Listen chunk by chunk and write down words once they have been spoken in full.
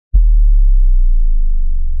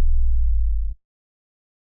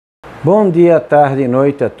Bom dia, tarde e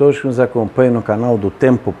noite a todos que nos acompanham no canal do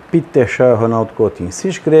Tempo Peter, Scheuer, Ronaldo Coutinho. Se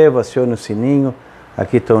inscreva, acione o sininho.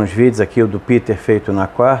 Aqui estão os vídeos, aqui o do Peter feito na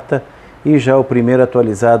quarta e já o primeiro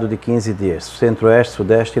atualizado de 15 dias, Centro-Oeste,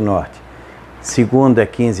 Sudeste e Norte. Segunda é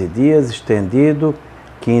 15 dias, estendido,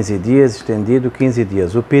 15 dias, estendido, 15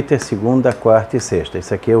 dias. O Peter, segunda, quarta e sexta.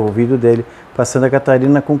 Esse aqui é o vídeo dele, passando a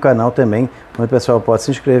Catarina com o canal também, onde o pessoal pode se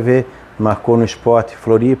inscrever. Marcou no Esporte,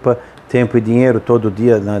 Floripa, Tempo e Dinheiro todo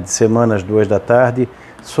dia, de semana às 2 da tarde.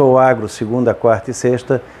 Sou Agro, segunda, quarta e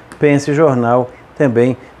sexta. Pense Jornal,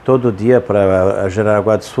 também todo dia para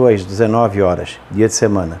Jaraguá do Sul às 19 horas, dia de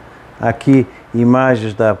semana. Aqui,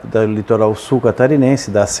 imagens da litoral sul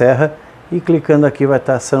catarinense, da Serra. E clicando aqui vai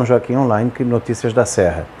estar São Joaquim Online, que notícias da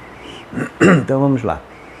Serra. Então vamos lá.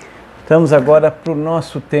 Estamos agora para o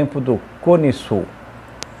nosso tempo do Cone Sul.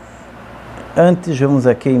 Antes, vamos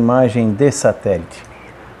aqui a imagem de satélite.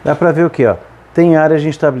 Dá para ver o que? Tem áreas de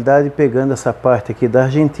instabilidade pegando essa parte aqui da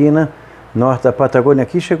Argentina, norte da Patagônia.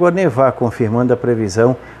 Aqui chegou a nevar, confirmando a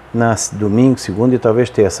previsão na domingo, segunda e talvez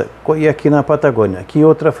terça. E aqui na Patagônia. Aqui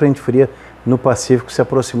outra frente fria no Pacífico se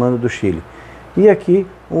aproximando do Chile. E aqui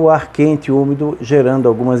o ar quente e úmido gerando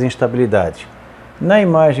algumas instabilidades. Na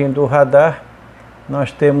imagem do radar,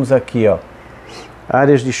 nós temos aqui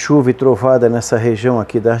áreas de chuva e trovada nessa região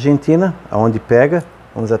aqui da Argentina, onde pega.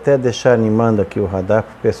 Vamos até deixar animando aqui o radar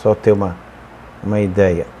para o pessoal ter uma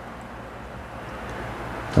ideia.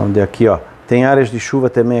 Então, aqui tem áreas de chuva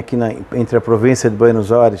também aqui entre a província de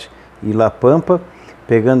Buenos Aires e La Pampa,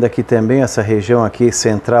 pegando aqui também essa região aqui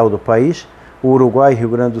central do país. O Uruguai e Rio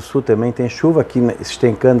Grande do Sul também tem chuva aqui,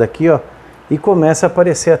 estencando aqui, e começa a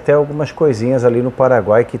aparecer até algumas coisinhas ali no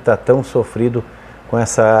Paraguai, que está tão sofrido com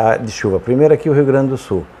essa área de chuva. Primeiro aqui o Rio Grande do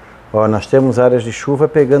Sul. Nós temos áreas de chuva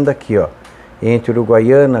pegando aqui, entre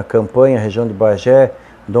Uruguaiana, Campanha, região de Bagé,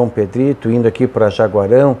 Dom Pedrito, indo aqui para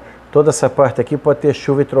Jaguarão. Toda essa parte aqui pode ter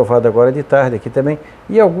chuva e trovada agora de tarde aqui também.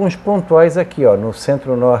 E alguns pontuais aqui, no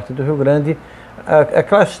centro-norte do Rio Grande.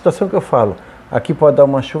 Aquela situação que eu falo. Aqui pode dar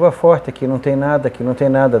uma chuva forte, aqui não tem nada, aqui não tem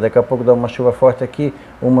nada. Daqui a pouco dá uma chuva forte aqui,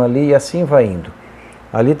 uma ali e assim vai indo.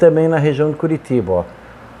 Ali também na região de Curitiba,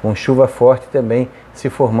 com chuva forte também se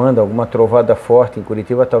formando, alguma trovada forte em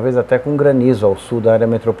Curitiba, talvez até com granizo ao sul da área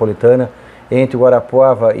metropolitana, entre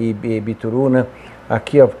Guarapuava e Bituruna.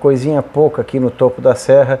 Aqui, coisinha pouca aqui no topo da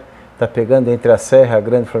serra, está pegando entre a Serra, a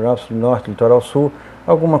Grande Florianópolis do Norte, Litoral Sul,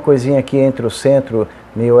 alguma coisinha aqui entre o centro,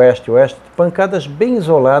 meio oeste e oeste, pancadas bem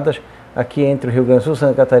isoladas aqui entre o Rio Grande do Sul,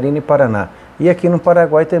 Santa Catarina e Paraná. E aqui no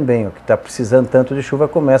Paraguai também, que está precisando tanto de chuva,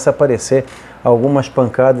 começa a aparecer algumas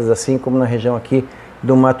pancadas, assim como na região aqui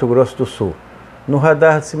do Mato Grosso do Sul. No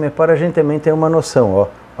radar de Cimepar a gente também tem uma noção,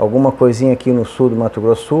 alguma coisinha aqui no sul do Mato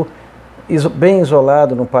Grosso do Sul, bem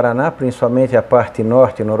isolado no Paraná, principalmente a parte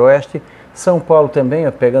norte e noroeste. São Paulo também,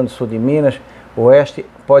 pegando o sul de Minas, oeste,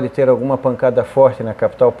 pode ter alguma pancada forte na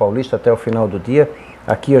capital paulista até o final do dia.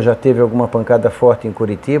 Aqui já teve alguma pancada forte em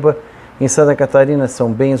Curitiba. Em Santa Catarina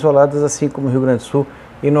são bem isoladas, assim como Rio Grande do Sul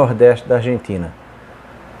e nordeste da Argentina.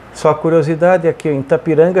 Só curiosidade, aqui em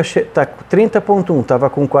Itapiranga está 30,1, estava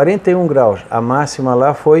com 41 graus. A máxima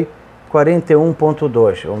lá foi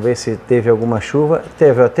 41,2. Vamos ver se teve alguma chuva.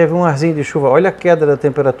 Teve um arzinho de chuva. Olha a queda da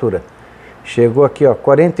temperatura. Chegou aqui,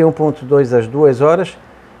 41,2 às 2 horas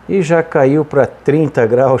e já caiu para 30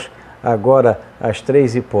 graus agora às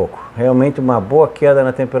 3 e pouco. Realmente uma boa queda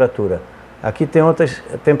na temperatura. Aqui tem outras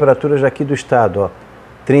temperaturas aqui do estado,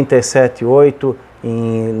 37,8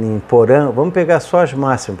 em Porã. Vamos pegar só as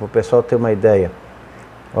máximas para o pessoal ter uma ideia.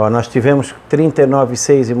 Nós tivemos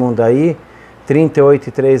 39,6 em Mundaí,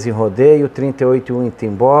 38,3 em Rodeio, 38,1 em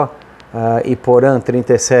Timbó, Iporã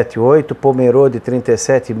 37,8, Pomerode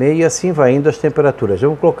 37,5 e assim vai indo as temperaturas.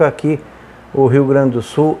 Vamos colocar aqui o Rio Grande do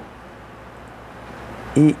Sul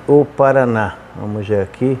e o Paraná. Vamos ver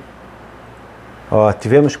aqui.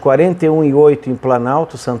 Tivemos 41,8 em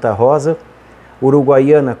Planalto, Santa Rosa,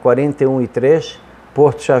 Uruguaiana 41,3,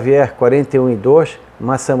 Porto Xavier 41,2,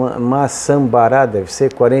 Maçambará deve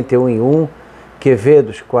ser 41,1,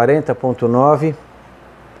 Quevedos 40,9,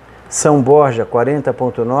 São Borja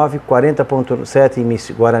 40,9, 40,7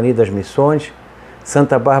 em Guarani das Missões,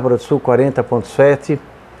 Santa Bárbara do Sul 40,7,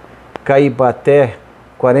 Caibaté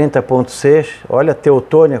 40,6, olha,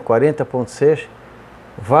 Teutônia 40,6,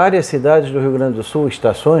 várias cidades do Rio Grande do Sul,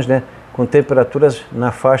 estações, com temperaturas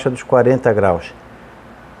na faixa dos 40 graus.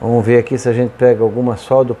 Vamos ver aqui se a gente pega alguma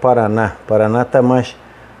só do Paraná. Paraná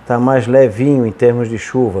está mais levinho em termos de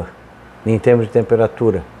chuva, em termos de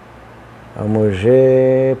temperatura. Vamos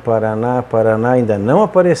ver, Paraná ainda não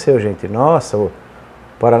apareceu, gente. Nossa, o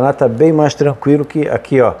Paraná está bem mais tranquilo que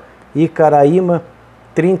aqui, Icaraíma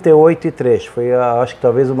 38,3. Foi, acho que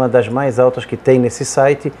talvez uma das mais altas que tem nesse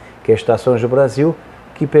site, que é Estações do Brasil,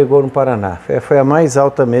 que pegou no Paraná. Foi a mais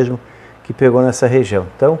alta mesmo que pegou nessa região.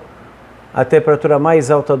 Então, a temperatura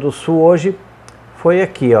mais alta do sul hoje foi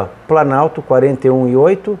aqui, ó, Planalto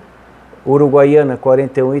 41,8, Uruguaiana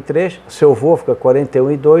 41,3, Seu Wolfgang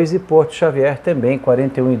 41,2 e Porto Xavier também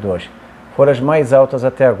 41,2. Foram as mais altas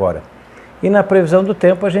até agora. E na previsão do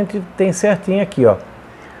tempo a gente tem certinho aqui, ó.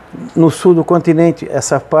 No sul do continente,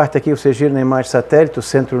 essa parte aqui, vocês viram na imagem satélite, o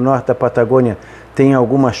centro-norte da Patagônia tem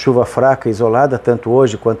alguma chuva fraca isolada, tanto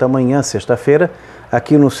hoje quanto amanhã, sexta-feira.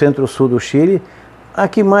 Aqui no centro-sul do Chile,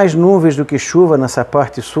 aqui mais nuvens do que chuva nessa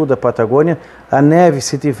parte sul da Patagônia. A neve,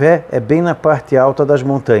 se tiver, é bem na parte alta das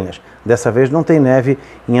montanhas. Dessa vez não tem neve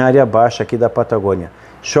em área baixa aqui da Patagônia.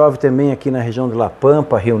 Chove também aqui na região de La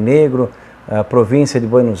Pampa, Rio Negro, a província de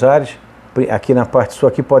Buenos Aires. Aqui na parte sul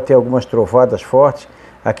aqui pode ter algumas trovadas fortes.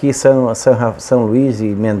 Aqui São Luís e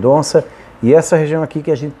Mendonça, e essa região aqui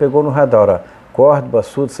que a gente pegou no radar, ó, Córdoba,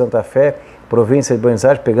 sul de Santa Fé, província de Buenos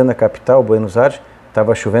Aires, pegando a capital, Buenos Aires,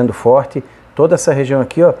 estava chovendo forte. Toda essa região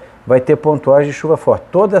aqui, ó, vai ter pontuagem de chuva forte.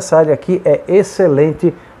 Toda essa área aqui é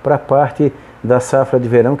excelente para a parte da safra de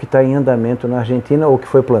verão que está em andamento na Argentina, ou que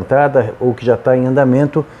foi plantada, ou que já está em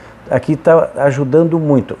andamento. Aqui está ajudando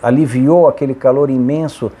muito, aliviou aquele calor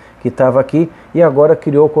imenso que estava aqui e agora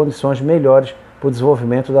criou condições melhores para o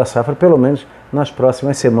desenvolvimento da safra. Pelo menos nas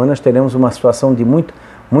próximas semanas teremos uma situação de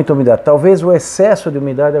muita umidade. Talvez o excesso de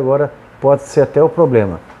umidade agora pode ser até o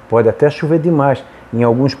problema. Pode até chover demais em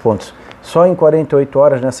alguns pontos. Só em 48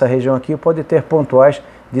 horas nessa região aqui pode ter pontuais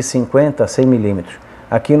de 50 a 100 milímetros.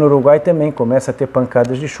 Aqui no Uruguai também começa a ter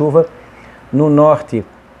pancadas de chuva. No norte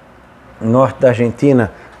da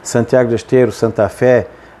Argentina, Santiago do Esteiro, Santa Fé,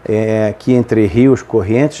 aqui entre rios,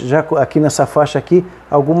 correntes, já aqui nessa faixa aqui,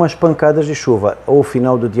 algumas pancadas de chuva, ou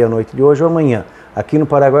final do dia à noite de hoje ou amanhã. Aqui no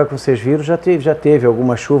Paraguai, que vocês viram, já teve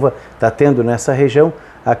alguma chuva, está tendo nessa região.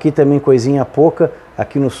 Aqui também coisinha pouca,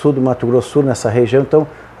 aqui no sul do Mato Grosso do Sul, nessa região, então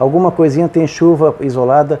alguma coisinha tem chuva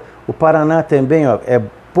isolada. O Paraná também, ó, é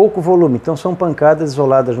pouco volume, então são pancadas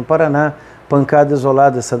isoladas no Paraná, pancadas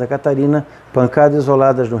isoladas em Santa Catarina, pancadas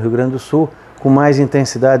isoladas no Rio Grande do Sul, com mais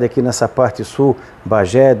intensidade aqui nessa parte sul,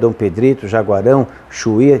 Bagé, Dom Pedrito, Jaguarão,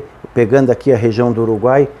 Chuí, pegando aqui a região do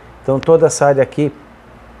Uruguai. Então toda essa área aqui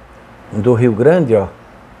do Rio Grande, ó,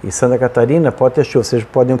 e Santa Catarina pode ter chuva. Vocês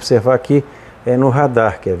podem observar aqui no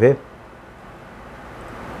radar, quer ver?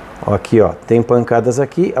 Ó, aqui, ó, tem pancadas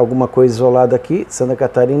aqui, alguma coisa isolada aqui, Santa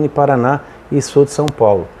Catarina e Paraná e sul de São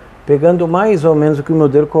Paulo. Pegando mais ou menos o que o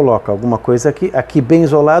modelo coloca, alguma coisa aqui bem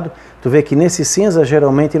isolado. Tu vê que nesse cinza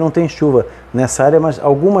geralmente não tem chuva nessa área, mas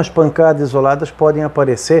algumas pancadas isoladas podem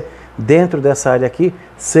aparecer dentro dessa área aqui,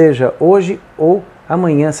 seja hoje ou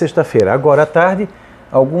amanhã, sexta-feira. Agora à tarde,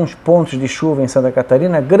 alguns pontos de chuva em Santa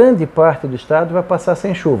Catarina, grande parte do estado vai passar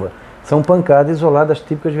sem chuva. São pancadas isoladas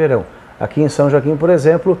típicas de verão. Aqui em São Joaquim, por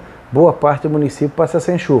exemplo, boa parte do município passa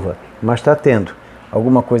sem chuva, mas está tendo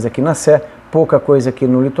alguma coisa aqui na Sé, pouca coisa aqui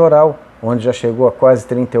no litoral, onde já chegou a quase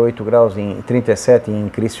 38 graus, 37 em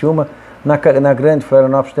Criciúma. Na Grande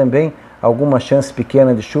Florianópolis também, alguma chance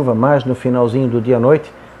pequena de chuva, mais no finalzinho do dia à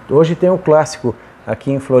noite. Hoje tem o clássico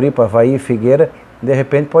aqui em Floripa, Avaí e Figueira. De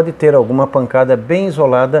repente pode ter alguma pancada bem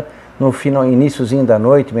isolada no final, iniciozinho da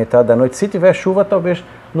noite, metade da noite. Se tiver chuva, talvez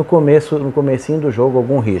no comecinho do jogo,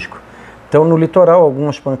 algum risco. Então no litoral,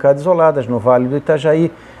 algumas pancadas isoladas, no Vale do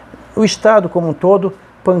Itajaí. O estado como um todo,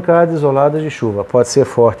 pancadas isoladas de chuva. Pode ser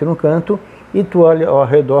forte no canto e tu olha ao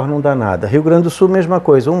redor, não dá nada. Rio Grande do Sul, mesma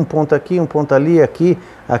coisa. Um ponto aqui, um ponto ali, aqui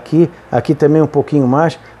também um pouquinho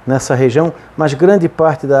mais nessa região. Mas grande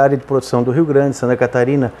parte da área de produção do Rio Grande, Santa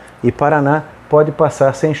Catarina e Paraná pode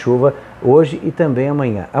passar sem chuva hoje e também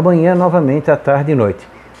amanhã. Amanhã, novamente, à tarde e noite.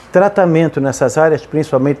 Tratamento nessas áreas,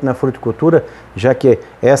 principalmente na fruticultura, já que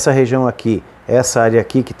essa região aqui, essa área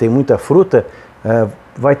aqui que tem muita fruta,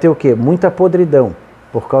 vai ter o quê? Muita podridão,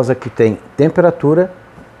 por causa que tem temperatura,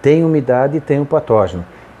 tem umidade e tem o patógeno.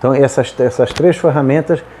 Então essas três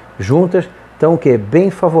ferramentas juntas estão o quê?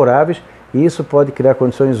 Bem favoráveis, e isso pode criar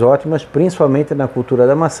condições ótimas, principalmente na cultura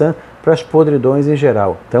da maçã, para as podridões em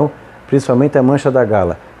geral. Então, principalmente a mancha da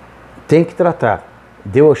gala. Tem que tratar.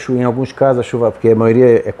 Deu em alguns casos a chuva, porque a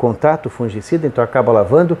maioria é contato fungicida, então acaba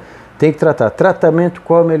lavando, tem que tratar. Tratamento,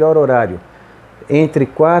 qual é o melhor horário? Entre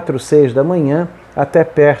 4 e 6 da manhã até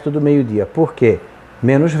perto do meio-dia. Por quê?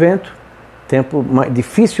 Menos vento,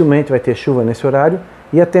 dificilmente vai ter chuva nesse horário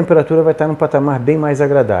e a temperatura vai estar num patamar bem mais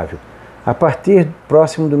agradável. A partir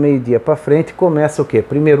próximo do meio-dia para frente começa o quê?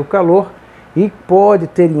 Primeiro o calor, e pode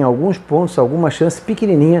ter em alguns pontos alguma chance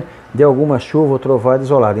pequenininha de alguma chuva ou trovada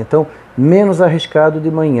isolada. Então, menos arriscado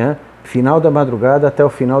de manhã final da madrugada até o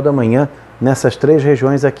final da manhã, nessas 3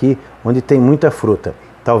 regiões aqui, onde tem muita fruta.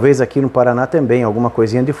 Talvez aqui no Paraná também, alguma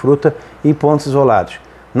coisinha de fruta e pontos isolados.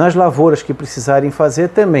 Nas lavouras que precisarem fazer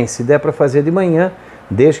também, se der para fazer de manhã,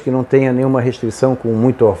 desde que não tenha nenhuma restrição com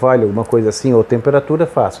muito orvalho, alguma coisa assim, ou temperatura,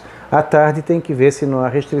 faço. À tarde tem que ver se não há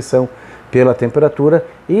restrição pela temperatura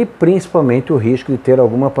e principalmente o risco de ter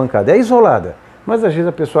alguma pancada. É isolada, mas às vezes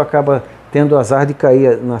a pessoa acaba tendo azar de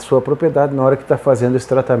cair na sua propriedade na hora que está fazendo esse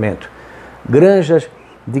tratamento. Granjas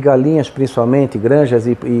de galinhas, principalmente, granjas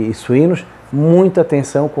e suínos, muita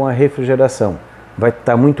atenção com a refrigeração. Vai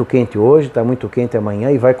estar muito quente hoje, está muito quente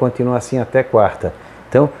amanhã e vai continuar assim até quarta.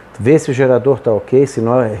 Então, vê se o gerador está ok, se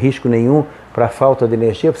não há risco nenhum para falta de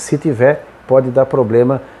energia. Se tiver, pode dar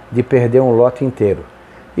problema de perder um lote inteiro.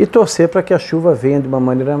 E torcer para que a chuva venha de uma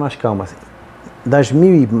maneira mais calma. Das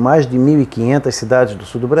mais de 1.500 cidades do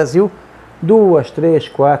sul do Brasil, 2, 3,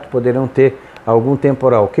 4 poderão ter algum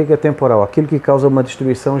temporal. O que é temporal? Aquilo que causa uma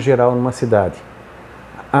destruição geral numa cidade.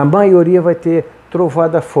 A maioria vai ter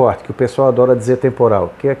trovada forte, que o pessoal adora dizer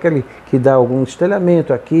temporal, que é aquele que dá algum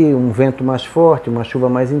destelhamento aqui, um vento mais forte, uma chuva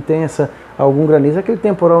mais intensa, algum granizo, aquele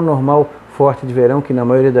temporal normal forte de verão, que na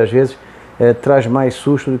maioria das vezes traz mais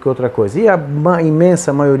susto do que outra coisa. E a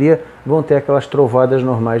imensa maioria vão ter aquelas trovadas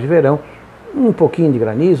normais de verão, um pouquinho de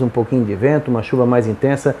granizo, um pouquinho de vento, uma chuva mais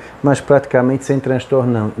intensa, mas praticamente sem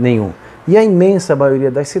transtorno nenhum. E a imensa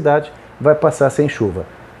maioria das cidades vai passar sem chuva.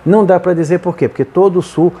 Não dá para dizer por quê, porque todo o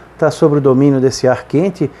sul está sob o domínio desse ar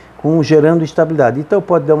quente, gerando instabilidade. Então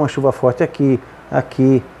pode dar uma chuva forte aqui,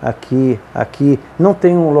 aqui, não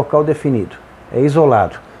tem um local definido, é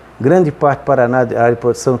isolado. Grande parte do Paraná, a área de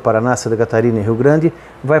produção do Paraná, Santa Catarina e Rio Grande,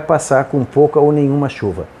 vai passar com pouca ou nenhuma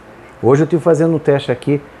chuva. Hoje eu estive fazendo um teste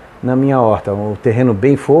aqui na minha horta, um terreno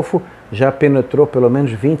bem fofo, já penetrou pelo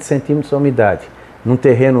menos 20 centímetros de umidade. Num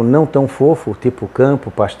terreno não tão fofo, tipo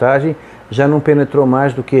campo, pastagem, já não penetrou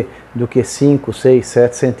mais do que 5, 6,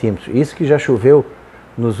 7 centímetros. Isso que já choveu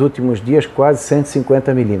nos últimos dias quase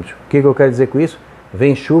 150 milímetros. O que eu quero dizer com isso?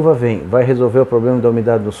 Vem chuva, vem. Vai resolver o problema da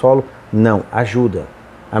umidade do solo? Não. Ajuda,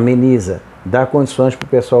 ameniza, dá condições para o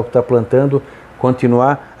pessoal que está plantando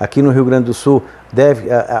continuar. Aqui no Rio Grande do Sul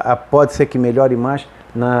pode ser que melhore mais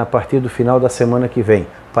a partir do final da semana que vem.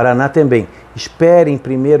 Paraná também. Esperem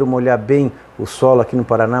primeiro molhar bem o solo aqui no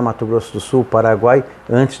Paraná, Mato Grosso do Sul, Paraguai,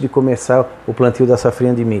 antes de começar o plantio da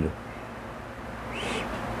safrinha de milho.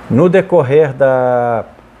 No decorrer da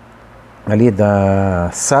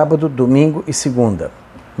sábado, domingo e segunda,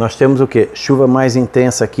 nós temos o quê? Chuva mais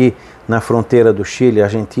intensa aqui na fronteira do Chile e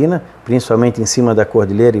Argentina, principalmente em cima da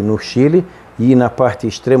cordilheira e no Chile, e na parte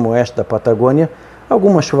extremo oeste da Patagônia.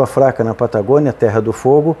 Alguma chuva fraca na Patagônia, Terra do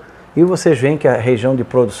Fogo, e vocês veem que a região de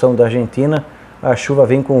produção da Argentina, a chuva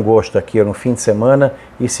vem com gosto aqui no fim de semana,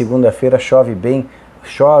 e segunda-feira chove bem,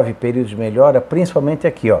 chove, períodos de melhora, principalmente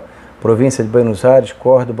aqui, província de Buenos Aires,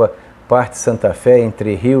 Córdoba, parte de Santa Fé,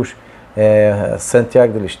 Entre Rios,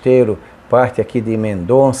 Santiago del Esteiro, parte aqui de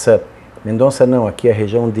Mendonça não, aqui a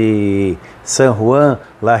região de San Juan,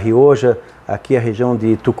 La Rioja, aqui a região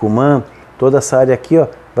de Tucumã, toda essa área aqui,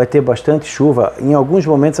 vai ter bastante chuva, em alguns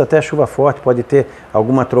momentos até chuva forte, pode ter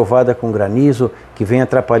alguma trovada com granizo, que vem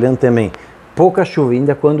atrapalhando também. Pouca chuva,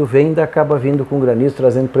 ainda quando vem, ainda acaba vindo com granizo,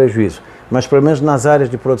 trazendo prejuízo. Mas pelo menos nas áreas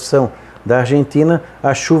de produção da Argentina,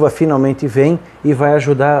 a chuva finalmente vem e vai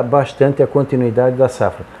ajudar bastante a continuidade da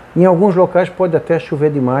safra. Em alguns locais pode até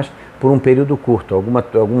chover demais por um período curto,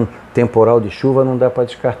 algum temporal de chuva não dá para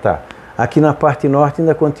descartar. Aqui na parte norte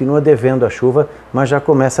ainda continua devendo a chuva, mas já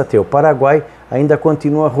começa a ter. O Paraguai ainda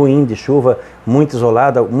continua ruim de chuva, muito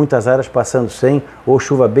isolada, muitas áreas passando sem ou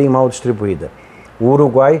chuva bem mal distribuída. O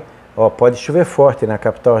Uruguai, pode chover forte na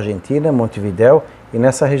capital argentina, Montevidéu, e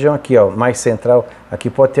nessa região aqui, mais central, aqui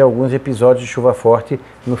pode ter alguns episódios de chuva forte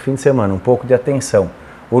no fim de semana, um pouco de atenção.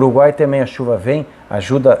 O Uruguai também a chuva vem,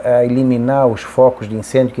 ajuda a eliminar os focos de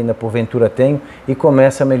incêndio que ainda porventura tem e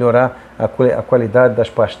começa a melhorar a qualidade das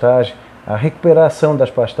pastagens, a recuperação das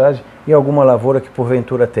pastagens e alguma lavoura que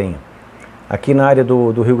porventura tenha. Aqui na área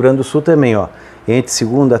do Rio Grande do Sul também, entre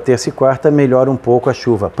segunda, terça e quarta melhora um pouco a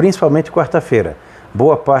chuva, principalmente quarta-feira.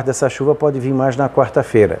 Boa parte dessa chuva pode vir mais na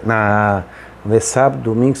quarta-feira, sábado,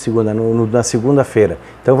 domingo, segunda, na segunda-feira.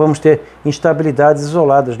 Então vamos ter instabilidades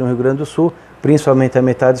isoladas no Rio Grande do Sul, principalmente a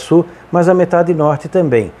metade sul, mas a metade norte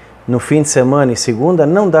também. No fim de semana e segunda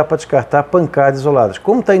não dá para descartar pancadas isoladas.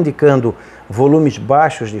 Como está indicando volumes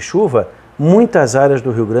baixos de chuva, muitas áreas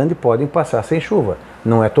do Rio Grande podem passar sem chuva.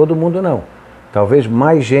 Não é todo mundo não. Talvez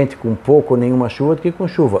mais gente com pouco ou nenhuma chuva do que com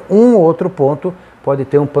chuva. Um ou outro ponto pode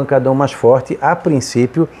ter um pancadão mais forte, a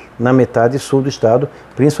princípio, na metade sul do estado,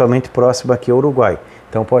 principalmente próximo aqui ao Uruguai.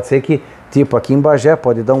 Então pode ser que, tipo aqui em Bagé,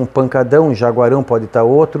 pode dar um pancadão, em Jaguarão pode estar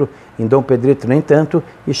outro, em Dom Pedrito nem tanto,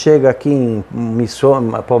 e chega aqui em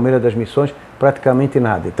Palmeira das Missões, praticamente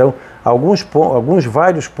nada. Então,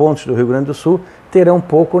 vários pontos do Rio Grande do Sul terão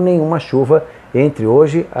pouco ou nenhuma chuva entre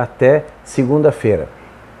hoje até segunda-feira.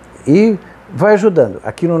 E vai ajudando.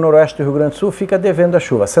 Aqui no noroeste do Rio Grande do Sul fica devendo a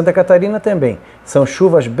chuva. Santa Catarina também. São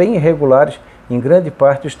chuvas bem irregulares em grande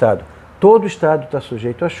parte do estado. Todo o estado está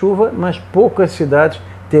sujeito à chuva, mas poucas cidades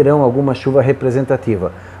terão alguma chuva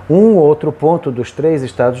representativa. Um ou outro ponto dos 3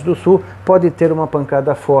 estados do sul pode ter uma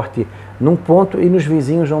pancada forte num ponto e nos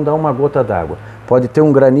vizinhos não dá uma gota d'água. Pode ter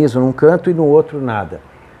um granizo num canto e no outro nada.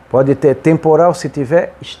 Pode ter temporal se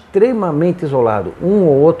tiver extremamente isolado, um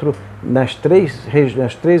ou outro nas três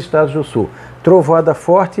estados do sul. Trovoada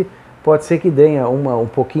forte pode ser que dê um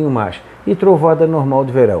pouquinho mais. E trovoada normal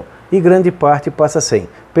de verão. E grande parte passa sem.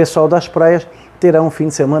 Pessoal das praias terá um fim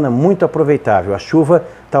de semana muito aproveitável. A chuva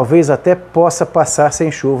talvez até possa passar sem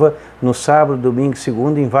chuva no sábado, domingo,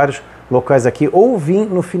 segunda, em vários locais aqui, ou vir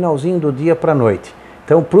no finalzinho do dia para a noite.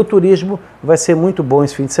 Então, para o turismo, vai ser muito bom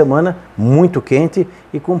esse fim de semana, muito quente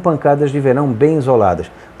e com pancadas de verão bem isoladas.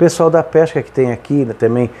 O pessoal da pesca que tem aqui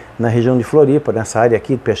também na região de Floripa, nessa área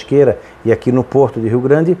aqui pesqueira e aqui no Porto de Rio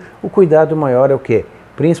Grande, o cuidado maior é o quê?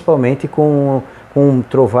 Principalmente com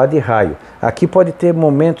trovada e raio. Aqui pode ter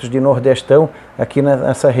momentos de nordestão aqui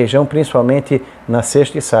nessa região, principalmente na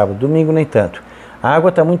sexta e sábado. Domingo nem tanto. A água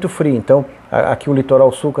está muito fria, então aqui o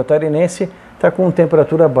litoral sul catarinense está com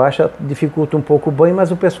temperatura baixa, dificulta um pouco o banho,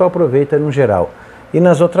 mas o pessoal aproveita no geral. E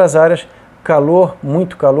nas outras áreas, calor,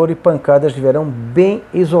 muito calor e pancadas de verão bem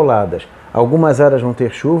isoladas. Algumas áreas vão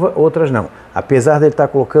ter chuva, outras não. Apesar de ele estar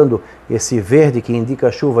colocando esse verde que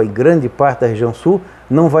indica chuva em grande parte da região sul,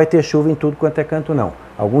 não vai ter chuva em tudo quanto é canto não.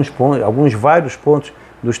 Vários pontos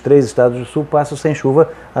dos 3 estados do sul passam sem chuva,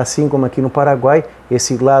 assim como aqui no Paraguai,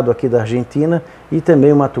 esse lado aqui da Argentina e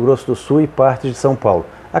também o Mato Grosso do Sul e partes de São Paulo.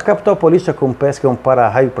 A capital paulista, como parece que é um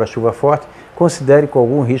para-raio para chuva forte, considere com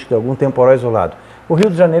algum risco de algum temporal isolado. O Rio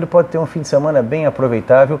de Janeiro pode ter um fim de semana bem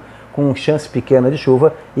aproveitável, com chance pequena de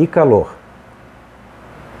chuva e calor.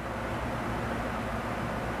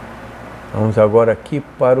 Vamos agora aqui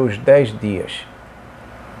para os 10 dias.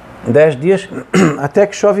 10 dias até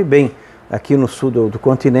que chove bem aqui no sul do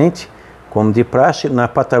continente, como de praxe. Na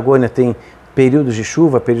Patagônia tem períodos de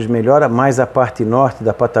chuva, períodos de melhora, mais a parte norte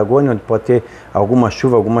da Patagônia, onde pode ter alguma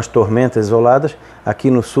chuva, algumas tormentas isoladas. Aqui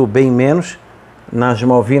no sul bem menos. Nas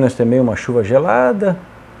Malvinas também uma chuva gelada.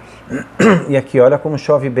 E aqui olha como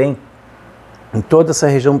chove bem em toda essa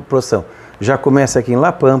região de produção. Já começa aqui em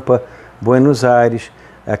La Pampa, Buenos Aires,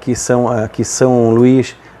 aqui São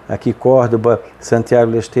Luís, aqui Córdoba,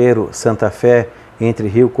 Santiago del Estero, Santa Fé, Entre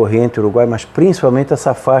Rio, Corrientes, Uruguai, mas principalmente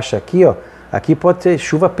essa faixa aqui, ó, aqui pode ter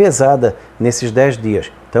chuva pesada nesses 10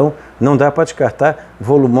 dias. Então, não dá para descartar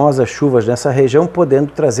volumosas chuvas nessa região,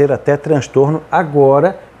 podendo trazer até transtorno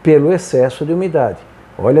agora pelo excesso de umidade.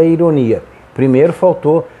 Olha a ironia. Primeiro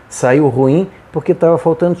saiu ruim porque estava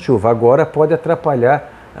faltando chuva. Agora pode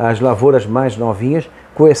atrapalhar as lavouras mais novinhas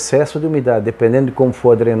com excesso de umidade. Dependendo de como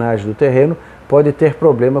for a drenagem do terreno, pode ter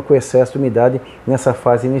problema com excesso de umidade nessa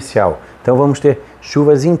fase inicial. Então vamos ter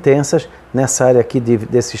chuvas intensas nessa área aqui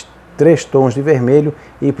desses 3 tons de vermelho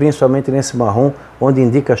e principalmente nesse marrom, onde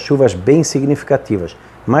indica chuvas bem significativas.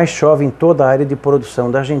 Mas chove em toda a área de produção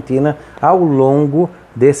da Argentina ao longo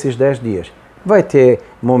desses 10 dias. Vai ter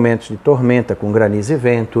momentos de tormenta com granizo e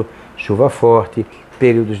vento, chuva forte,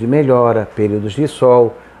 períodos de melhora, períodos de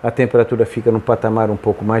sol. A temperatura fica num patamar um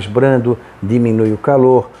pouco mais brando, diminui o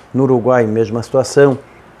calor. No Uruguai, mesma situação.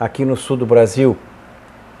 Aqui no sul do Brasil,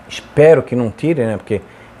 espero que não tire, né? Porque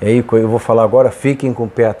é aí que eu vou falar agora, fiquem com o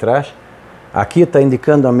pé atrás. Aqui está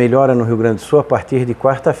indicando a melhora no Rio Grande do Sul a partir de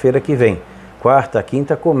quarta-feira que vem. Quarta,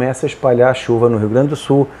 quinta começa a espalhar a chuva no Rio Grande do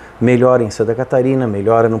Sul, melhora em Santa Catarina,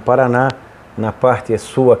 melhora no Paraná, na parte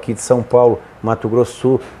sul aqui de São Paulo, Mato Grosso do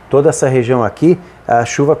Sul, toda essa região aqui, a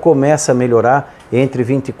chuva começa a melhorar entre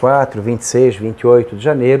 24, 26, 28 de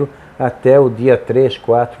janeiro até o dia 3,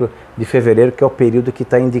 4 de fevereiro, que é o período que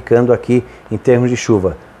está indicando aqui em termos de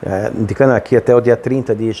chuva, indicando aqui até o dia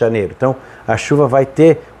 30 de janeiro. Então, a chuva vai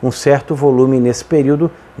ter um certo volume nesse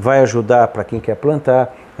período, vai ajudar para quem quer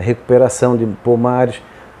plantar, a recuperação de pomares,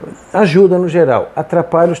 ajuda no geral,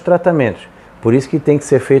 atrapalha os tratamentos. Por isso que tem que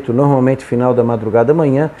ser feito normalmente final da madrugada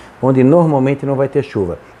amanhã, onde normalmente não vai ter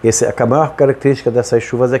chuva. A maior característica dessas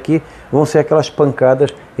chuvas aqui vão ser aquelas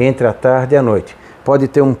pancadas entre a tarde e a noite. Pode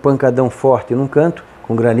ter um pancadão forte num canto,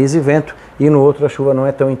 com granizo e vento, e no outro a chuva não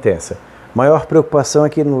é tão intensa. Maior preocupação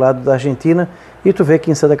aqui no lado da Argentina, e tu vê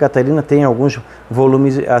que em Santa Catarina tem alguns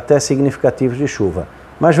volumes até significativos de chuva.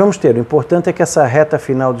 Mas vamos ter, o importante é que essa reta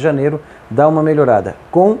final de janeiro dá uma melhorada,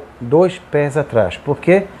 com 2 pés atrás,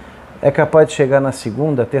 porque é capaz de chegar na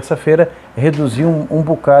segunda, terça-feira, reduzir um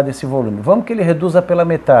bocado esse volume. Vamos que ele reduza pela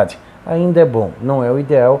metade, ainda é bom, não é o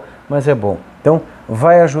ideal, mas é bom. Então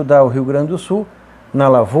vai ajudar o Rio Grande do Sul na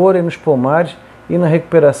lavoura e nos pomares e na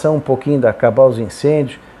recuperação um pouquinho de acabar os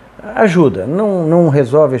incêndios. Ajuda, não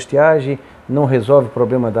resolve a estiagem, não resolve o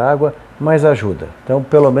problema da água, mas ajuda. Então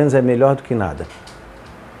pelo menos é melhor do que nada.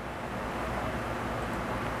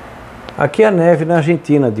 Aqui a neve na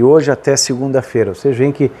Argentina, de hoje até segunda-feira. Vocês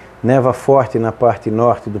veem que neva forte na parte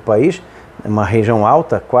norte do país, uma região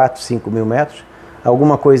alta, 4, 5 mil metros.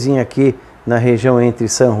 Alguma coisinha aqui na região entre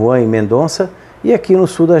San Juan e Mendonça. E aqui no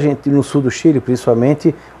sul da Argentina, no sul do Chile,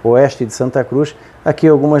 principalmente oeste de Santa Cruz, aqui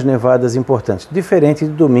algumas nevadas importantes. Diferente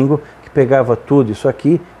de domingo, que pegava tudo isso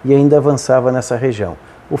aqui e ainda avançava nessa região.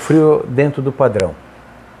 O frio dentro do padrão.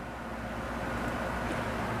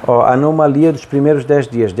 Ó, anomalia dos primeiros 10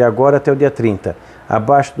 dias, de agora até o dia 30.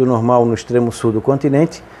 Abaixo do normal no extremo sul do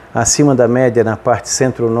continente, acima da média na parte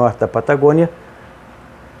centro-norte da Patagônia.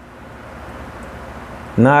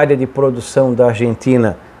 Na área de produção da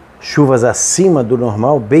Argentina, chuvas acima do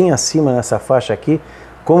normal, bem acima nessa faixa aqui.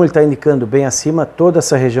 Como ele está indicando bem acima, toda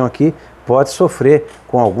essa região aqui pode sofrer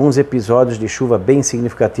com alguns episódios de chuva bem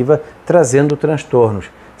significativa, trazendo transtornos,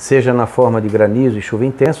 seja na forma de granizo e chuva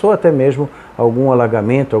intensa, ou até mesmo algum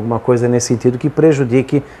alagamento, alguma coisa nesse sentido que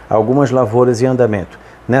prejudique algumas lavouras em andamento.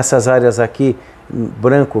 Nessas áreas aqui,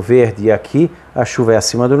 branco, verde e aqui, a chuva é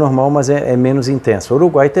acima do normal, mas é menos intensa. O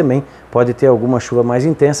Uruguai também pode ter alguma chuva mais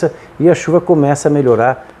intensa e a chuva começa a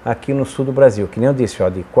melhorar aqui no sul do Brasil. Que nem eu disse, ó,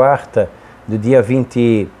 de quarta, do dia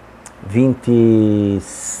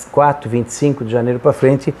 24, 25 de janeiro para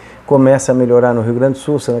frente, começa a melhorar no Rio Grande do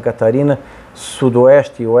Sul, Santa Catarina,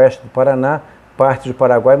 sudoeste e oeste do Paraná, parte do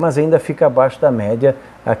Paraguai, mas ainda fica abaixo da média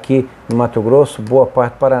aqui no Mato Grosso, boa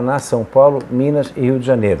parte do Paraná, São Paulo, Minas e Rio de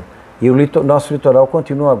Janeiro. E o nosso litoral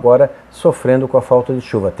continua agora sofrendo com a falta de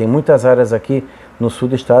chuva. Tem muitas áreas aqui no sul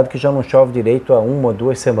do estado que já não chove direito há 1 ou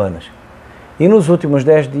 2 semanas. E nos últimos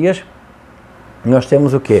 10 dias, nós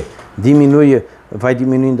temos o quê? Vai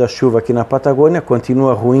diminuindo a chuva aqui na Patagônia,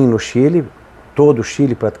 continua ruim no Chile, todo o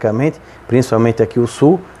Chile praticamente, principalmente aqui o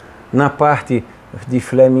sul. Na parte de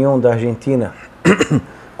filé mignon da Argentina,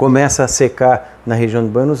 começa a secar na região de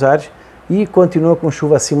Buenos Aires e continua com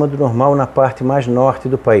chuva acima do normal na parte mais norte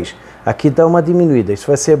do país. Aqui dá uma diminuída, isso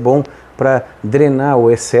vai ser bom para drenar o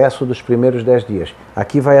excesso dos primeiros 10 dias.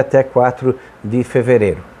 Aqui vai até 4 de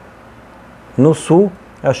fevereiro. No sul,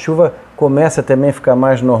 a chuva começa também a ficar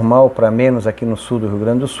mais normal para menos aqui no sul do Rio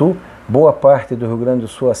Grande do Sul, boa parte do Rio Grande do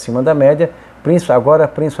Sul acima da média, agora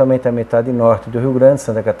principalmente a metade norte do Rio Grande,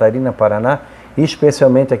 Santa Catarina, Paraná, e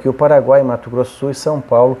especialmente aqui o Paraguai, Mato Grosso do Sul e São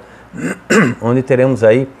Paulo, onde teremos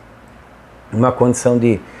aí uma condição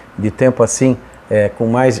de tempo assim, com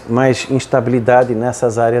mais instabilidade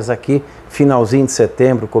nessas áreas aqui, finalzinho de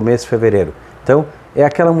setembro, começo de fevereiro. Então, é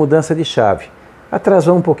aquela mudança de chave.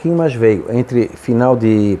 Atrasou um pouquinho, mas veio. Entre final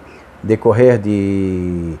de decorrer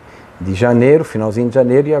de janeiro, finalzinho de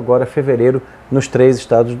janeiro e agora fevereiro, nos 3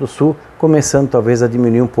 estados do sul, começando talvez a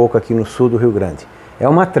diminuir um pouco aqui no sul do Rio Grande. É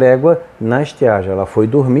uma trégua na estiagem. Ela foi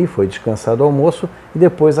dormir, foi descansar do almoço e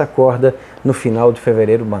depois acorda no final de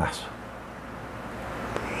fevereiro, março.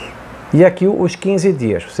 E aqui os 15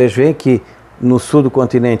 dias. Vocês veem que no sul do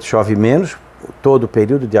continente chove menos, todo o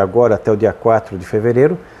período de agora até o dia 4 de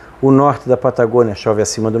fevereiro. O norte da Patagônia chove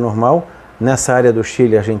acima do normal, nessa área do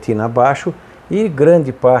Chile e Argentina abaixo, e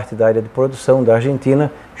grande parte da área de produção da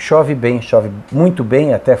Argentina chove bem, chove muito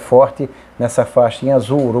bem, até forte, nessa faixa em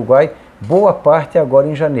azul, Uruguai, boa parte agora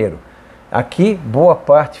em janeiro. Aqui, boa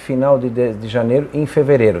parte final de janeiro e em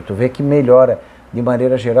fevereiro. Tu vê que melhora de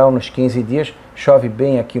maneira geral nos 15 dias, chove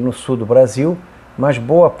bem aqui no sul do Brasil, mas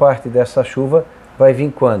boa parte dessa chuva vai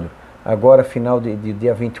vir quando? Agora final de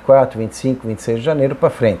dia 24, 25, 26 de janeiro para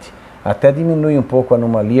frente. Até diminui um pouco a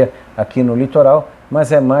anomalia aqui no litoral,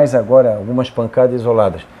 mas é mais agora algumas pancadas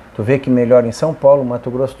isoladas. Tu vê que melhora em São Paulo, Mato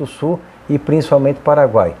Grosso do Sul e principalmente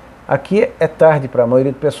Paraguai. Aqui é tarde para a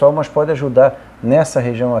maioria do pessoal, mas pode ajudar nessa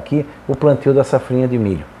região aqui o plantio da safrinha de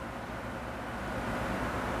milho.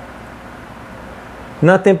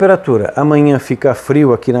 Na temperatura, amanhã fica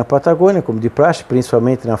frio aqui na Patagônia, como de praxe,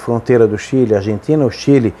 principalmente na fronteira do Chile e Argentina. O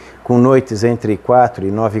Chile com noites entre 4 e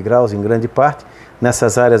 9 graus em grande parte,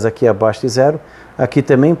 nessas áreas aqui abaixo de zero. Aqui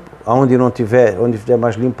também, onde tiver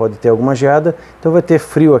mais limpo, pode ter alguma geada, então vai ter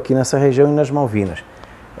frio aqui nessa região e nas Malvinas.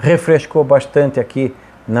 Refrescou bastante aqui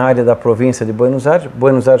na área da província de Buenos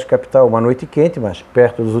Aires capital, uma noite quente, mas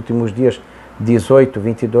perto dos últimos dias 18,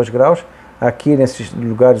 22 graus. Aqui nesses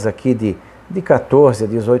lugares aqui de de 14 a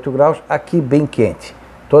 18 graus, aqui bem quente.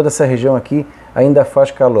 Toda essa região aqui ainda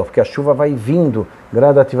faz calor, porque a chuva vai vindo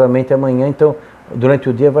gradativamente amanhã, então durante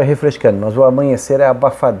o dia vai refrescando, mas o amanhecer é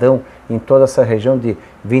abafadão em toda essa região de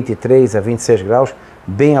 23 a 26 graus,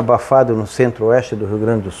 bem abafado no centro-oeste do Rio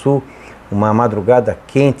Grande do Sul, uma madrugada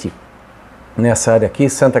quente nessa área aqui,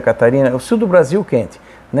 Santa Catarina, o sul do Brasil quente.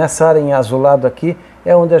 Nessa área em azulado aqui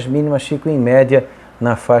é onde as mínimas ficam em média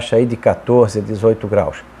na faixa aí de 14 a 18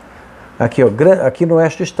 graus. Aqui, ó, aqui no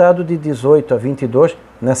oeste do estado de 18 a 22,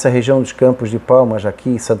 nessa região dos Campos de Palmas,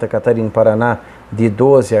 aqui Santa Catarina e Paraná, de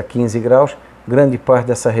 12 a 15 graus, grande parte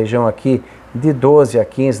dessa região aqui de 12 a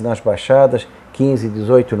 15 nas baixadas, 15 e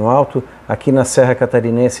 18 no alto, aqui na Serra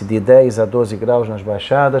Catarinense de 10 a 12 graus nas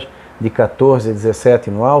baixadas, de 14 a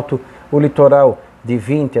 17 no alto, o litoral de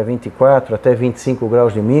 20 a 24 até 25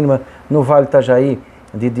 graus de mínima, no Vale Itajaí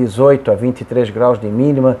de 18 a 23 graus de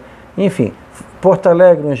mínima, enfim, Porto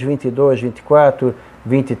Alegre uns 22, 24,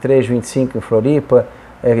 23, 25 em Floripa,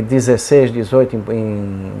 16, 18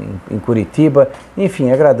 em Curitiba,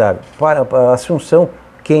 enfim, agradável. Para a Assunção,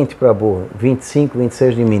 quente para boa, 25,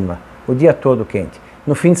 26 de mínima, o dia todo quente.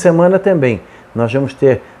 No fim de semana também, nós vamos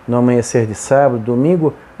ter no amanhecer de sábado,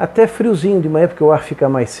 domingo, até friozinho de manhã, porque o ar fica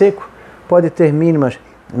mais seco, pode ter mínimas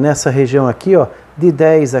nessa região aqui, ó, de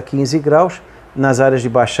 10 a 15 graus, nas áreas de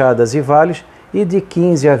baixadas e vales, e de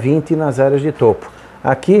 15 a 20 nas áreas de topo.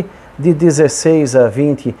 Aqui, de 16 a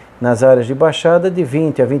 20 nas áreas de baixada, de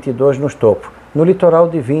 20 a 22 nos topos. No litoral,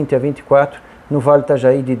 de 20 a 24, no Vale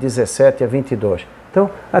Itajaí, de 17 a 22. Então,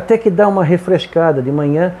 até que dá uma refrescada de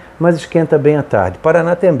manhã, mas esquenta bem à tarde.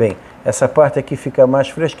 Paraná também. Essa parte aqui fica mais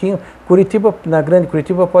fresquinho. Curitiba, na Grande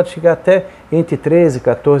Curitiba, pode chegar até entre 13 e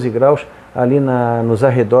 14 graus ali nos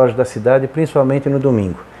arredores da cidade, principalmente no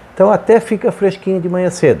domingo. Então, até fica fresquinho de manhã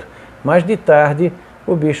cedo. Mas de tarde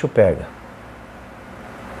o bicho pega.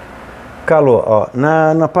 Calor, ó,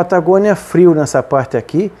 na Patagônia frio nessa parte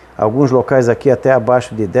aqui, alguns locais aqui até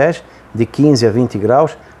abaixo de 10, de 15 a 20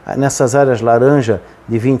 graus, nessas áreas laranja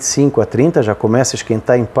de 25 a 30, já começa a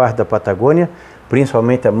esquentar em parte da Patagônia,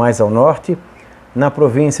 principalmente mais ao norte. Na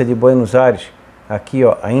província de Buenos Aires, aqui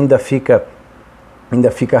ó, ainda fica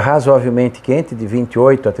razoavelmente quente, de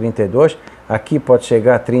 28 a 32, aqui pode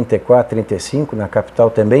chegar a 34, 35, na capital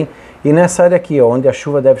também. E nessa área aqui, ó, onde a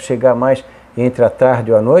chuva deve chegar mais entre a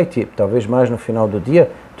tarde e a noite, talvez mais no final do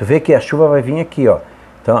dia, tu vê que a chuva vai vir aqui, ó.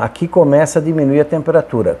 Então aqui começa a diminuir a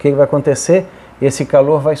temperatura. O que vai acontecer? Esse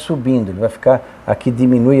calor vai subindo, ele vai ficar, aqui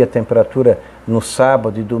diminui a temperatura no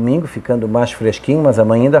sábado e domingo, ficando mais fresquinho, mas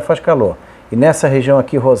amanhã ainda faz calor. E nessa região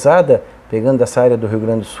aqui rosada, pegando essa área do Rio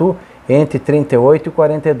Grande do Sul, entre 38 e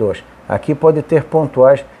 42. Aqui pode ter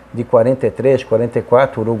pontuais de 43,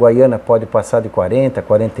 44, Uruguaiana pode passar de 40,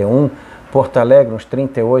 41, Porto Alegre uns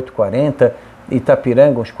 38, 40,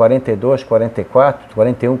 Itapiranga uns 42, 44,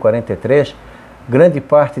 41, 43, grande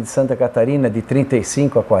parte de Santa Catarina de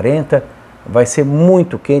 35 a 40, vai ser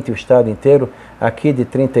muito quente o estado inteiro, aqui de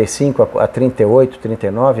 35 a 38,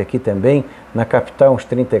 39, aqui também, na capital uns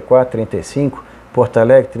 34, 35, Porto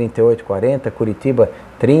Alegre 38, 40, Curitiba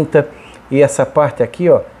 30, e essa parte aqui,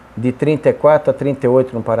 ó, de 34 a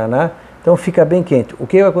 38 no Paraná, então fica bem quente. O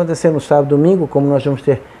que vai acontecer no sábado e domingo, como nós vamos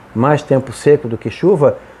ter mais tempo seco do que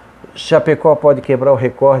chuva, Chapecó pode quebrar o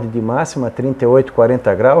recorde de máxima, 38,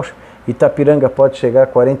 40 graus, Itapiranga pode chegar a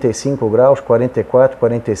 45 graus, 44,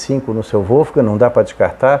 45 no seu Wolfgang, não dá para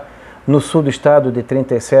descartar. No sul do estado de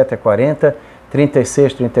 37 a 40,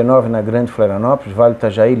 36, 39 na Grande Florianópolis, Vale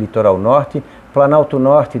Itajaí, Litoral Norte, Planalto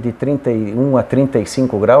Norte de 31 a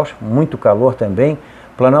 35 graus, muito calor também.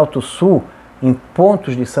 Planalto Sul, em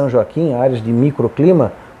pontos de São Joaquim, áreas de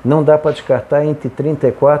microclima, não dá para descartar entre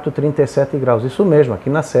 34 e 37 graus. Isso mesmo, aqui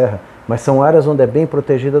na Serra. Mas são áreas onde é bem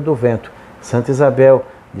protegida do vento. Santa Isabel,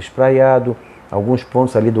 Despraiado, alguns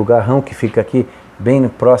pontos ali do Garrão, que fica aqui bem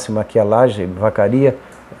próximo aqui à Laje, Vacaria.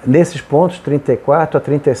 Nesses pontos, 34 a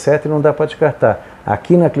 37 não dá para descartar.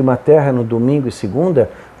 Aqui na Climaterra, no domingo e segunda,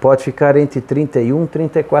 pode ficar entre 31 e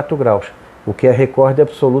 34 graus, o que é recorde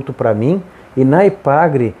absoluto para mim. E na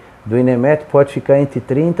Ipagre do INEMET pode ficar entre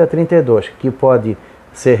 30 a 32, que pode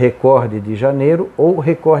ser recorde de janeiro ou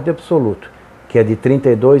recorde absoluto, que é de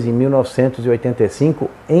 32 em 1985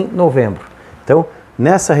 em novembro. Então,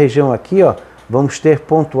 nessa região aqui, ó, vamos ter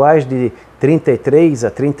pontuais de 33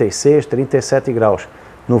 a 36, 37 graus.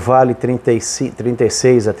 No Vale,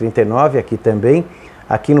 36 a 39, aqui também.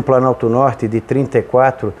 Aqui no Planalto Norte, de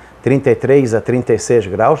 34, 33 a 36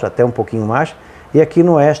 graus, até um pouquinho mais. E aqui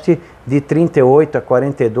no Oeste, de 38 a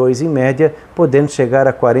 42 em média, podendo chegar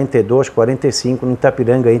a 42, 45 no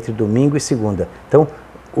Itapiranga entre domingo e segunda. Então,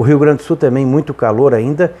 o Rio Grande do Sul também muito calor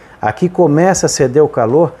ainda. Aqui começa a ceder o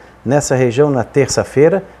calor nessa região na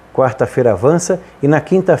terça-feira, quarta-feira avança e na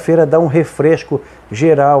quinta-feira dá um refresco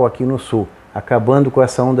geral aqui no sul, acabando com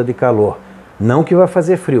essa onda de calor. Não que vai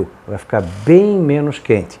fazer frio, vai ficar bem menos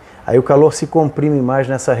quente. Aí o calor se comprime mais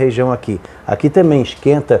nessa região aqui. Aqui também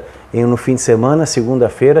esquenta no fim de semana,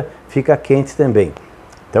 segunda-feira fica quente também.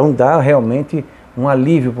 Então dá realmente um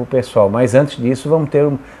alívio para o pessoal, mas antes disso vamos ter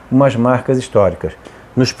umas marcas históricas.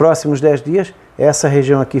 Nos próximos 10 dias, essa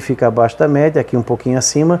região aqui fica abaixo da média, aqui um pouquinho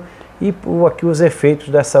acima, e aqui os efeitos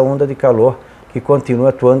dessa onda de calor que continua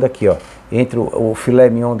atuando aqui, ó, entre o filé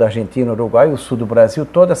mignon da Argentina, Uruguai e o sul do Brasil.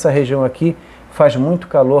 Toda essa região aqui faz muito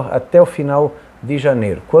calor até o final de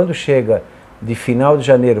janeiro. Quando chega de final de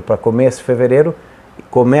janeiro para começo de fevereiro,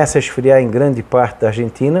 começa a esfriar em grande parte da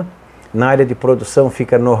Argentina. Na área de produção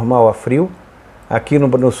fica normal a frio. Aqui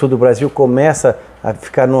no sul do Brasil começa a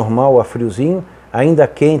ficar normal a friozinho, ainda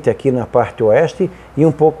quente aqui na parte oeste e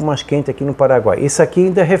um pouco mais quente aqui no Paraguai. Isso aqui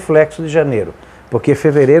ainda é reflexo de janeiro, porque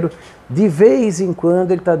fevereiro, de vez em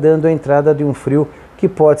quando, ele está dando a entrada de um frio que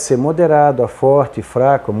pode ser moderado, a forte,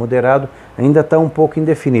 fraco, moderado, ainda está um pouco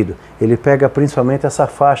indefinido. Ele pega principalmente essa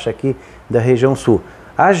faixa aqui da região sul.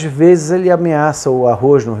 Às vezes ele ameaça o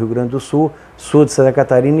arroz no Rio Grande do Sul, sul de Santa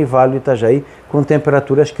Catarina e Vale do Itajaí, com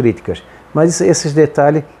temperaturas críticas. Mas esses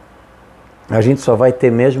detalhes a gente só vai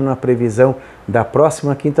ter mesmo na previsão da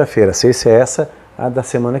próxima quinta-feira. Se é essa, a da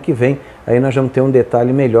semana que vem, aí nós vamos ter um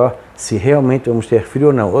detalhe melhor se realmente vamos ter frio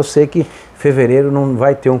ou não. Eu sei que fevereiro não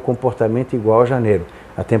vai ter um comportamento igual a janeiro.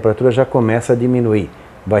 A temperatura já começa a diminuir.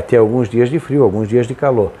 Vai ter alguns dias de frio, alguns dias de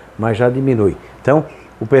calor, mas já diminui. Então,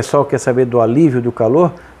 o pessoal quer saber do alívio do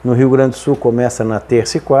calor? No Rio Grande do Sul começa na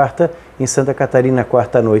terça e quarta, em Santa Catarina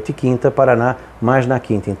quarta noite e quinta, Paraná mais na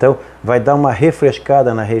quinta. Então vai dar uma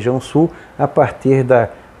refrescada na região sul a partir da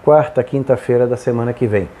quarta, quinta-feira da semana que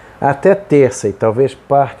vem. Até terça e talvez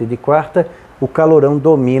parte de quarta, o calorão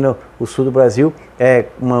domina o sul do Brasil. É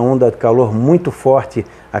uma onda de calor muito forte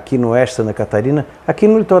aqui no oeste de Santa Catarina. Aqui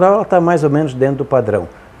no litoral ela está mais ou menos dentro do padrão.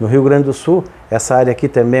 No Rio Grande do Sul, essa área aqui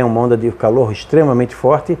também é uma onda de calor extremamente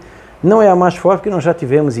forte. Não é a mais forte que nós já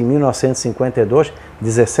tivemos em 1952,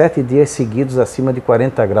 17 dias seguidos acima de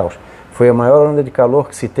 40 graus. Foi a maior onda de calor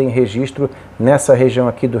que se tem registro nessa região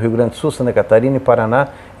aqui do Rio Grande do Sul, Santa Catarina, Paraná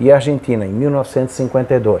e Argentina, em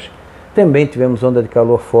 1952. Também tivemos onda de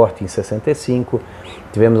calor forte em 65,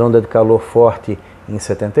 tivemos onda de calor forte em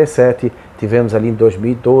 77, tivemos ali em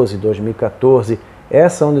 2012, 2014.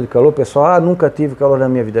 Essa onda de calor, pessoal, nunca tive calor na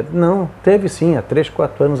minha vida. Não, teve sim, há 3,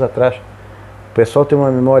 4 anos atrás. O pessoal tem uma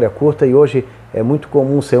memória curta e hoje é muito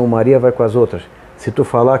comum ser uma Maria vai com as outras. Se tu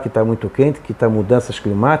falar que está muito quente, que está mudanças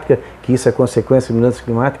climáticas, que isso é consequência de mudança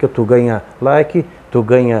climática, tu ganha like, tu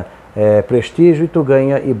ganha prestígio, e tu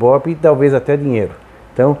ganha ibope e talvez até dinheiro.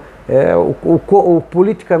 Então, o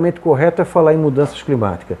politicamente correto é falar em mudanças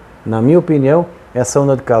climáticas. Na minha opinião, essa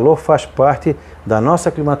onda de calor faz parte da nossa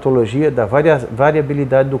climatologia, da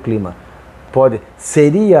variabilidade do clima.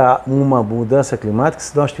 Seria uma mudança climática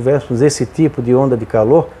se nós tivéssemos esse tipo de onda de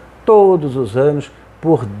calor todos os anos,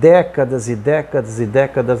 por décadas e décadas e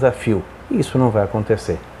décadas a fio. Isso não vai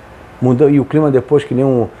acontecer. E o clima, depois que nem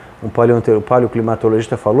um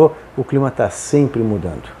paleoclimatologista falou, o clima está sempre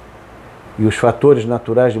mudando. E os fatores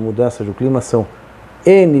naturais de mudança do clima são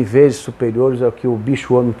N vezes superiores ao que o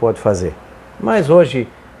bicho-homem pode fazer. Mas hoje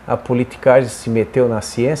a politicagem se meteu na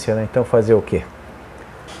ciência, né? Então fazer o quê?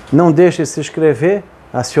 Não deixe de se inscrever,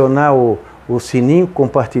 acionar o sininho,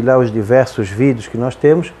 compartilhar os diversos vídeos que nós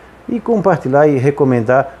temos e compartilhar e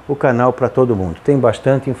recomendar o canal para todo mundo. Tem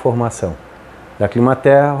bastante informação. Da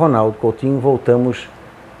Climaterra, Ronaldo Coutinho, voltamos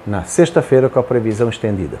na sexta-feira com a previsão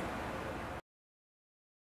estendida.